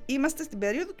ότι είμαστε στην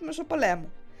περίοδο του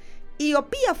Μεσοπολέμου, η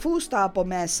οποία φούστα από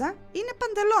μέσα είναι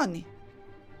παντελόνι.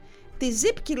 Τη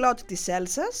zip κιλότ της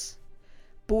Έλσας,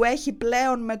 που έχει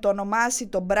πλέον μετονομάσει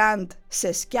το brand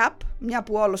σε Σκιαπ, μια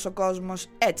που όλος ο κόσμος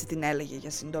έτσι την έλεγε για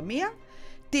συντομία,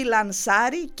 τη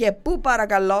λανσάρει και πού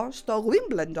παρακαλώ στο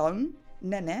Wimbledon,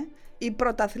 ναι, η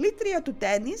πρωταθλήτρια του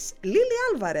τένις Λίλι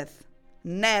Άλβαρεθ.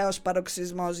 Νέος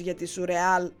παροξισμός για τη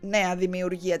σουρεάλ νέα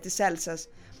δημιουργία της Έλσας.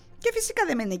 Και φυσικά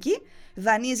δεν μένει εκεί,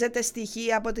 δανείζεται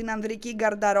στοιχεία από την ανδρική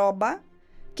γκαρνταρόμπα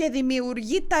και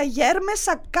δημιουργεί ταγέρ με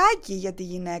σακάκι για τη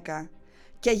γυναίκα.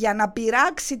 Και για να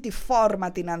πειράξει τη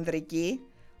φόρμα την ανδρική,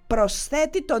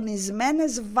 προσθέτει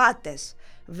τονισμένες βάτες.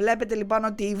 Βλέπετε λοιπόν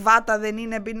ότι η βάτα δεν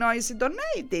είναι επινόηση των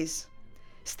 80's.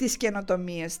 Στις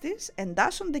καινοτομίες της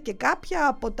εντάσσονται και κάποια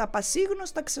από τα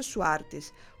πασίγνωστα αξεσουάρ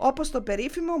της, όπως το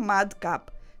περίφημο Mad Cup.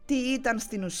 Τι ήταν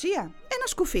στην ουσία? Ένα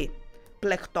σκουφί,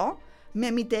 πλεχτό,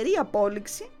 με μυτερή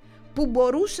απόλυξη, που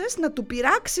μπορούσες να του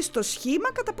πειράξεις το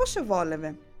σχήμα κατά πώς σε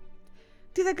βόλευε.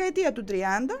 Τη δεκαετία του 30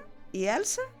 η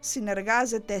Έλσα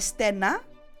συνεργάζεται στενά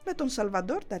με τον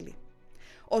Σαλβαδόρ Νταλί.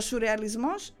 Ο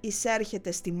σουρεαλισμός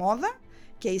εισέρχεται στη μόδα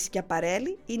και η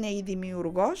Σκιαπαρέλι είναι η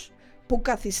δημιουργός που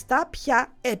καθιστά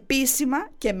πια επίσημα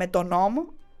και με τον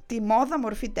νόμο τη μόδα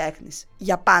μορφή τέχνης,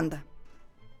 για πάντα.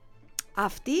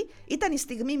 Αυτή ήταν η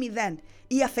στιγμή 0,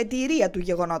 η αφετηρία του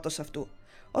γεγονότος αυτού.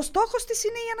 Ο στόχος της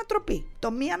είναι η ανατροπή,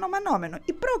 το μη ανομενόμενο,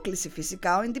 η πρόκληση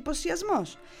φυσικά, ο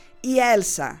εντυπωσιασμός. Η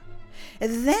Έλσα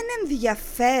δεν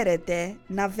ενδιαφέρεται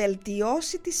να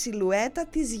βελτιώσει τη σιλουέτα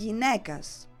της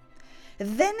γυναίκας.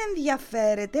 Δεν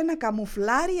ενδιαφέρεται να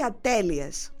καμουφλάρει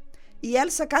ατέλειες. Η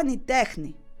Έλσα κάνει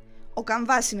τέχνη. Ο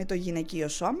καμβάς είναι το γυναικείο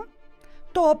σώμα,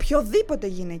 το οποιοδήποτε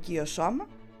γυναικείο σώμα,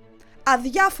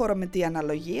 αδιάφορο με τι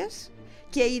αναλογίες,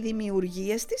 και οι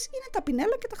δημιουργίες της είναι τα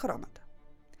πινέλα και τα χρώματα.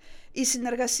 Η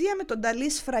συνεργασία με τον Νταλί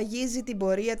σφραγίζει την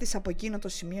πορεία της από εκείνο το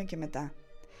σημείο και μετά.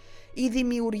 Οι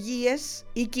δημιουργίες,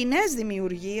 οι κοινές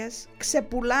δημιουργίες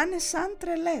ξεπουλάνε σαν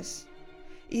τρελές.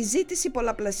 Η ζήτηση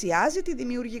πολλαπλασιάζει τη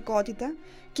δημιουργικότητα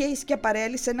και η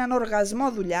Σκιαπαρέλι σε έναν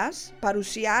οργασμό δουλειάς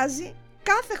παρουσιάζει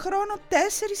κάθε χρόνο 4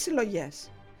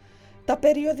 συλλογές. Τα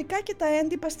περιοδικά και τα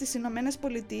έντυπα στις Ηνωμένες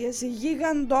Πολιτείες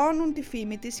γιγαντώνουν τη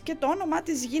φήμη της και το όνομά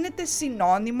της γίνεται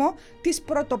συνώνυμο της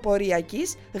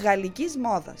πρωτοποριακής γαλλικής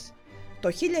μόδας. Το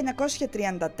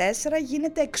 1934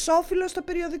 γίνεται εξώφυλλο στο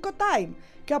περιοδικό Time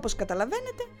και όπως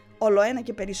καταλαβαίνετε, ολοένα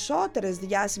και περισσότερες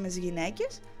διάσημες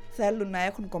γυναίκες θέλουν να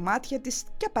έχουν κομμάτια της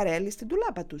Σκιαπαρέλι στην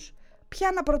τουλάπα τους.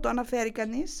 Ποια να πρωτοαναφέρει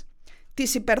κανείς?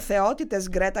 Τις υπερθεότητες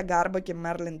Γκρέτα Γκάρμπο και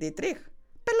Μέρλεν Ντίτριχ,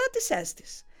 πελάτησές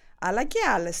της, αλλά και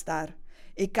άλλες στάρ.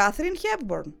 Η Κάθριν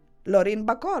Χέπμπορν, Λωρίν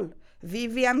Μπακόλ,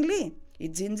 Βίβιαν Λί, η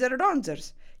Τζίντζερ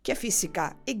Ρόντζερς και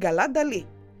φυσικά η Γκαλά Νταλί.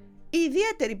 Η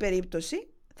ιδιαίτερη περίπτωση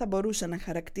θα μπορούσε να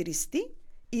χαρακτηριστεί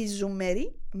η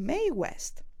ζουμερή Μέι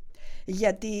West.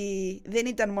 Γιατί δεν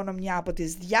ήταν μόνο μια από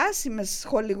τις διάσημες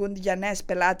χολιγουντιανές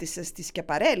πελάτισσες της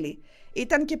Σκιαπαρέλι,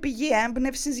 ήταν και πηγή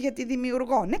έμπνευσης για τη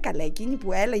δημιουργό. Ναι καλέ, εκείνη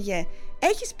που έλεγε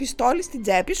 «Έχεις πιστόλι στην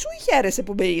τσέπη σου ή χαίρεσαι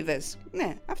που με είδες?»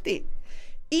 Ναι, αυτή.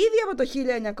 Ήδη από το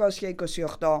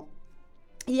 1928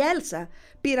 η Έλσα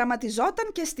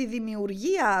πειραματιζόταν και στη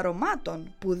δημιουργία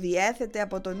αρωμάτων που διέθετε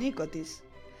από τον οίκο της.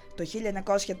 Το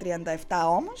 1937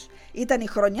 όμως ήταν η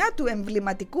χρονιά του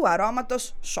εμβληματικού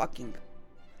αρώματος Shocking.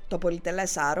 Το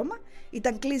πολυτελές άρωμα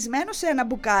ήταν κλεισμένο σε ένα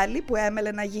μπουκάλι που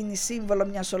έμελε να γίνει σύμβολο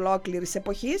μιας ολόκληρης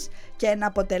εποχής και να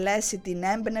αποτελέσει την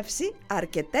έμπνευση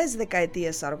αρκετές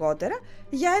δεκαετίες αργότερα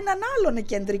για έναν άλλον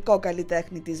κεντρικό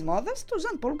καλλιτέχνη της μόδας, τον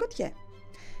Ζαν Κοκτώ.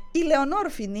 Η Λεωνόρ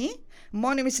Φινή,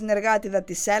 μόνιμη συνεργάτηδα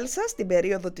της Έλσα στην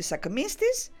περίοδο της ακμής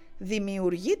της,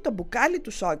 δημιουργεί το μπουκάλι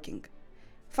του Shocking.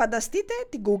 Φανταστείτε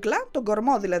την κούκλα, τον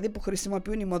κορμό δηλαδή που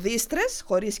χρησιμοποιούν οι μοδίστρες,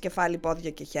 χωρίς κεφάλι, πόδια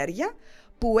και χέρια,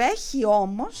 που έχει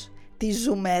όμως τις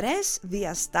ζουμερές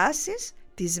διαστάσεις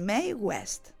της Μέι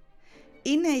West.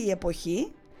 Είναι η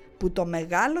εποχή που το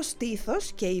μεγάλο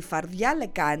στήθος και η φαρδιά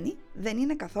λεκάνη δεν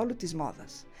είναι καθόλου της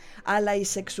μόδας. Αλλά η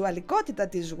σεξουαλικότητα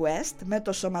της West με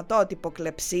το σωματότυπο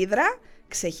κλεψίδρα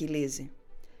ξεχυλίζει.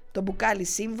 Το μπουκάλι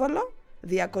σύμβολο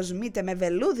διακοσμείται με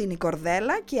βελούδινη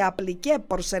κορδέλα και απλικέ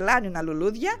πορσελάνινα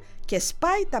λουλούδια και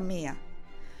σπάει τα μία.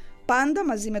 Πάντα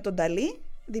μαζί με τον Νταλί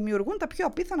δημιουργούν τα πιο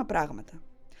απίθανα πράγματα.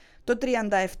 Το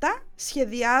 1937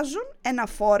 σχεδιάζουν ένα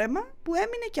φόρεμα που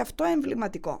έμεινε και αυτό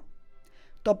εμβληματικό.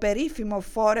 Το περίφημο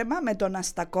φόρεμα με τον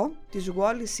αστακό της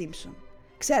Γουόλι Σίμψον.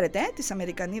 Ξέρετε, της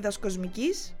Αμερικανίδας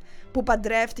κοσμικής που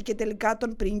παντρεύτηκε τελικά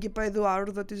τον πρίγκιπα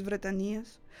Εδουάρδο της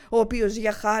Βρετανίας, ο οποίος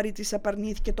για χάρη της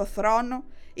απαρνήθηκε το θρόνο.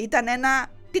 Ήταν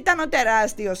ένα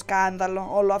τιτανοτεράστιο σκάνδαλο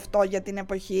όλο αυτό για την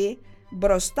εποχή.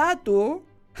 Μπροστά του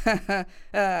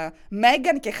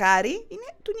Μέγκαν και Χάρι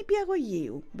είναι του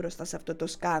νηπιαγωγείου μπροστά σε αυτό το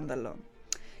σκάνδαλο.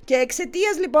 Και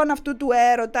εξαιτίας λοιπόν αυτού του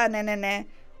έρωτα, ναι,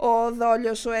 ο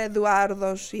δόλιος ο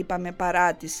Εδουάρδος, είπαμε,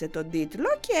 παράτησε τον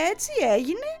τίτλο και έτσι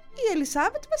έγινε η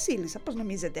Ελισάβετ Βασίλισσα. Πώς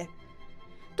νομίζετε?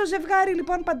 Το ζευγάρι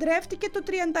λοιπόν παντρεύτηκε το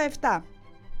 1937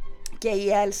 και η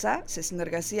Έλσα σε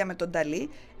συνεργασία με τον Νταλί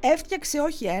έφτιαξε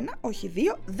όχι ένα, όχι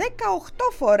δύο, 18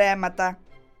 φορέματα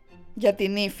για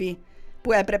την ύφη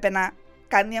που έπρεπε να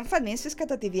κάνει εμφανίσεις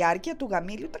κατά τη διάρκεια του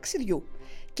γαμήλιου ταξιδιού.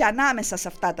 Και ανάμεσα σε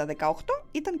αυτά τα 18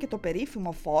 ήταν και το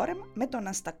περίφημο φόρεμα με τον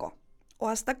αστακό. Ο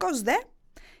αστακός δε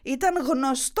ήταν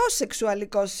γνωστό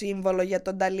σεξουαλικό σύμβολο για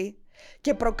τον Νταλί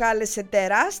και προκάλεσε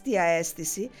τεράστια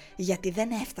αίσθηση, γιατί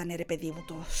δεν έφτανε ρε παιδί μου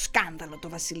το σκάνδαλο το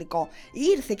βασιλικό.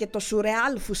 Ήρθε και το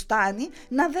σουρεάλ φουστάνι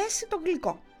να δέσει το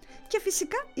γλυκό. Και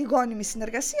φυσικά η γόνιμη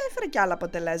συνεργασία έφερε και άλλα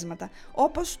αποτελέσματα,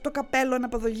 όπως το καπέλο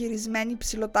αναποδογυρισμένη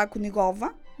ψιλοτάκουνη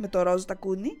γόβα με το ροζ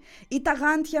τακούνι, ή τα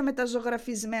γάντια με τα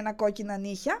ζωγραφισμένα κόκκινα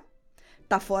νύχια,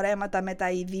 τα φορέματα με τα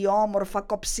ιδιόμορφα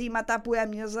κοψίματα που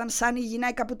έμοιαζαν σαν η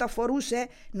γυναίκα που τα φορούσε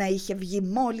να είχε βγει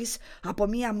μόλις από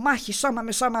μία μάχη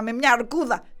σώμα με μια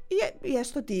αρκούδα ή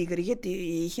έστω τίγρη, γιατί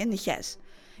είχε νυχές.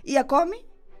 Ή ακόμη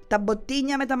τα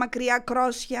μποτίνια με τα μακριά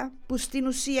κρόσια που στην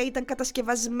ουσία ήταν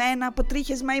κατασκευασμένα από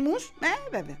τρίχες μαϊμούς.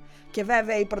 Βέβαια. Και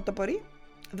βέβαια η πρωτοπορία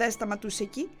δεν σταματούσε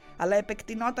εκεί, αλλά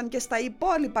επεκτηνόταν και στα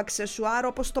υπόλοιπα αξεσουάρ,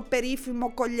 όπως το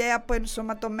περίφημο κολλιέ από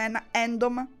ενσωματωμένα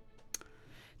έντομα.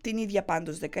 Την ίδια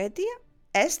πάντως δεκαετία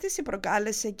αίσθηση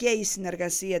προκάλεσε και η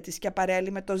συνεργασία της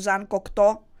Σκιαπαρέλι με τον Ζαν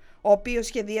Κοκτώ, ο οποίος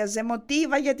σχεδίαζε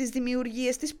μοτίβα για τις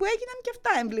δημιουργίες της που έγιναν και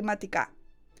αυτά εμβληματικά.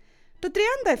 Το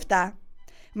 1937,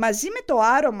 μαζί με το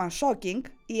άρωμα Shocking,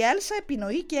 η Έλσα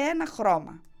επινοεί και ένα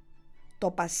χρώμα.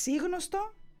 Το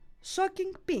πασίγνωστο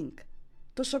Shocking Pink,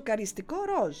 το σοκαριστικό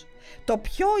ροζ, το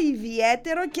πιο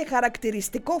ιδιαίτερο και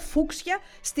χαρακτηριστικό φούξια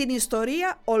στην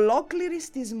ιστορία ολόκληρης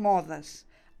της μόδας.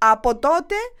 Από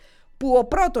τότε που ο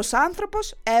πρώτος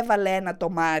άνθρωπος έβαλε ένα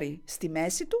τομάρι στη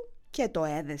μέση του και το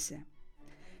έδεσε.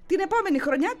 Την επόμενη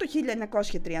χρονιά, το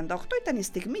 1938, ήταν η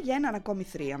στιγμή για έναν ακόμη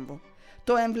θρίαμβο.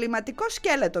 Το εμβληματικό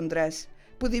skeleton dress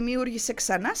που δημιούργησε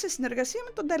ξανά σε συνεργασία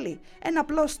με τον Νταλί. Ένα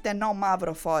απλό στενό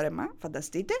μαύρο φόρεμα,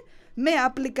 φανταστείτε, με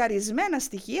απλικαρισμένα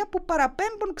στοιχεία που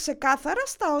παραπέμπουν ξεκάθαρα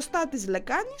στα οστά της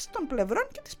λεκάνης, των πλευρών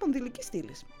και της σπονδυλικής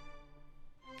στήλης.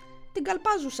 Την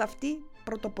καλπάζουσα αυτή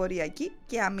πρωτοποριακή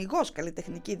και αμιγώς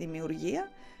καλλιτεχνική δημιουργία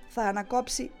θα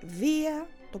ανακόψει βία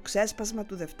το ξέσπασμα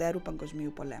του Δευτέρου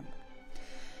Παγκοσμίου Πολέμου.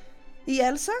 Η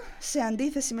Έλσα, σε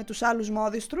αντίθεση με τους άλλους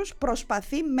μόδιστρους,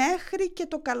 προσπαθεί μέχρι και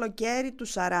το καλοκαίρι του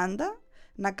 40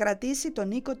 να κρατήσει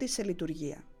τον οίκο της σε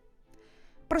λειτουργία.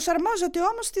 Προσαρμόζεται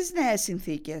όμως στις νέες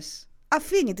συνθήκες.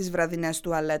 Αφήνει τις βραδινές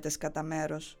τουαλέτες κατά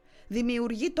μέρος.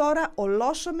 Δημιουργεί τώρα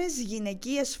ολόσωμες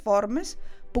γυναικείες φόρμες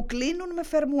που κλείνουν με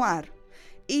φερμουάρ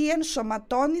ή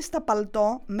ενσωματώνει στα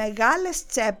παλτό μεγάλες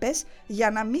τσέπες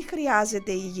για να μην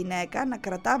χρειάζεται η γυναίκα να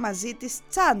κρατά μαζί της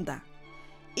τσάντα,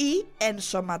 ή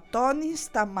ενσωματώνει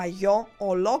στα μαγιό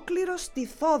ολόκληρο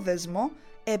στιθόδεσμο,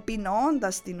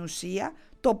 επινοώντας στην ουσία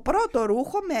το πρώτο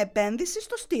ρούχο με επένδυση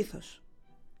στο στήθος.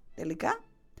 Τελικά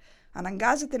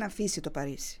αναγκάζεται να αφήσει το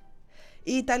Παρίσι.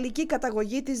 Η ιταλική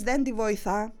καταγωγή της δεν τη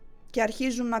βοηθά και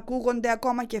αρχίζουν να ακούγονται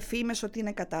ακόμα και φήμες ότι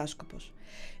είναι κατάσκοπος.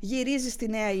 Γυρίζει στη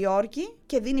Νέα Υόρκη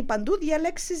και δίνει παντού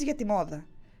διαλέξεις για τη μόδα.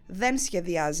 Δεν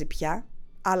σχεδιάζει πια,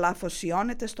 αλλά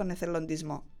αφοσιώνεται στον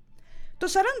εθελοντισμό. Το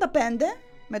 1945,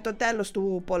 με το τέλος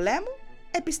του πολέμου,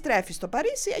 επιστρέφει στο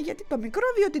Παρίσι γιατί το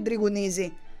μικρόβιο την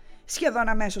τριγουνίζει. Σχεδόν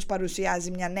αμέσως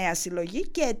παρουσιάζει μια νέα συλλογή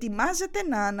και ετοιμάζεται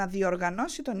να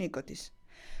αναδιοργανώσει τον οίκο της.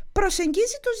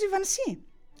 Προσεγγίζει τον Ζιβανσί,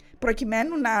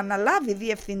 προκειμένου να αναλάβει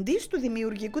διευθυντής του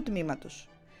δημιουργικού τμήματος.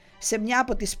 Σε μια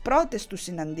από τις πρώτες του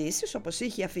συναντήσεις, όπως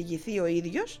είχε αφηγηθεί ο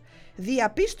ίδιος,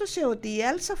 διαπίστωσε ότι η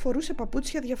Έλσα φορούσε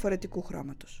παπούτσια διαφορετικού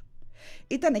χρώματος.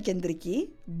 Ήτανε κεντρική,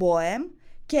 μποέμ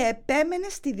και επέμενε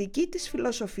στη δική της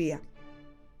φιλοσοφία.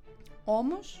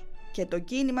 Όμως και το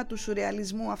κίνημα του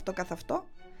σουρεαλισμού αυτό καθ' αυτό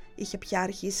είχε πια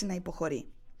αρχίσει να υποχωρεί.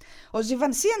 Ο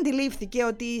Ζιβανσί αντιλήφθηκε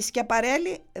ότι η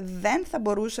Σκιαπαρέλι δεν θα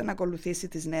μπορούσε να ακολουθήσει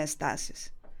τις νέες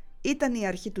τάσεις. Ήταν η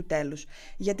αρχή του τέλους,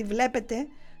 γιατί βλέπετε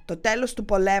το τέλος του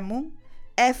πολέμου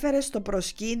έφερε στο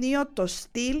προσκήνιο το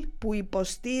στιλ που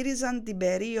υποστήριζαν την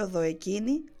περίοδο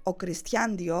εκείνη ο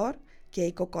Κριστιάν Διόρ και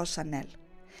η Κοκό Σανέλ.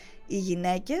 Οι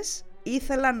γυναίκες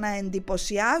ήθελαν να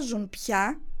εντυπωσιάζουν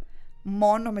πια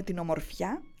μόνο με την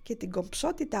ομορφιά και την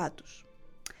κομψότητά τους.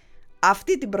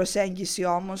 Αυτή την προσέγγιση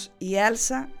όμως η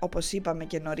Έλσα, όπως είπαμε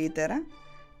και νωρίτερα,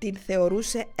 την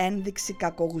θεωρούσε ένδειξη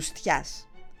κακογουστιάς.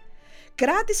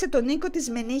 Κράτησε τον οίκο της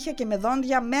με νύχια και με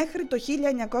δόντια μέχρι το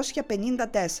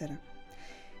 1954.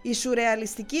 Η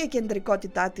σουρεαλιστική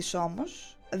εκεντρικότητά της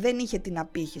όμως δεν είχε την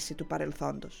απήχηση του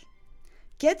παρελθόντος.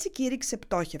 Κι έτσι κήρυξε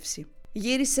πτώχευση.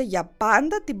 Γύρισε για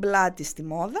πάντα την πλάτη στη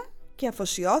μόδα και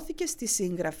αφοσιώθηκε στη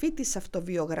συγγραφή της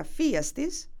αυτοβιογραφίας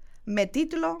της με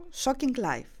τίτλο Shocking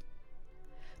Life.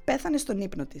 Πέθανε στον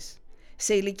ύπνο της,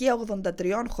 σε ηλικία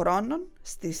 83 χρόνων,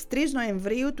 στις 3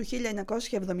 Νοεμβρίου του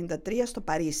 1973 στο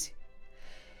Παρίσι.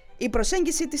 Η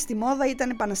προσέγγιση της στη μόδα ήταν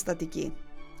επαναστατική.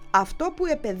 Αυτό που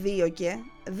επεδίωκε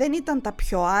δεν ήταν τα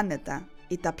πιο άνετα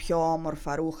ή τα πιο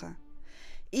όμορφα ρούχα.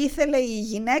 Ήθελε η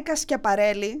γυναίκα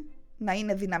Σκιαπαρέλι να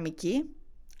είναι δυναμική,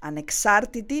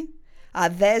 ανεξάρτητη,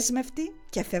 αδέσμευτη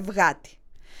και φευγάτη.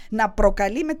 Να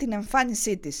προκαλεί με την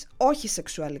εμφάνισή της, όχι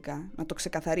σεξουαλικά, να το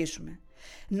ξεκαθαρίσουμε.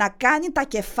 Να κάνει τα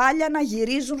κεφάλια να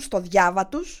γυρίζουν στο διάβα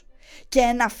τους και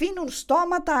να αφήνουν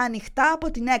στόματα ανοιχτά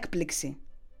από την έκπληξη.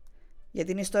 Για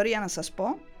την ιστορία να σας πω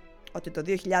ότι το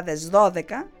 2012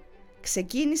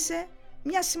 ξεκίνησε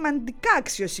μια σημαντικά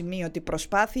αξιοσημείωτη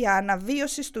προσπάθεια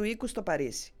αναβίωσης του οίκου στο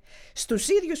Παρίσι, στους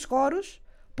ίδιους χώρους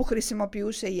που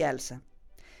χρησιμοποιούσε η Έλσα.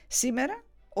 Σήμερα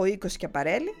ο οίκος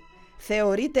Σκιαπαρέλι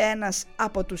θεωρείται ένας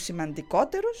από τους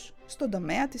σημαντικότερους στον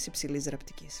τομέα της υψηλής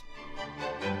ραπτικής.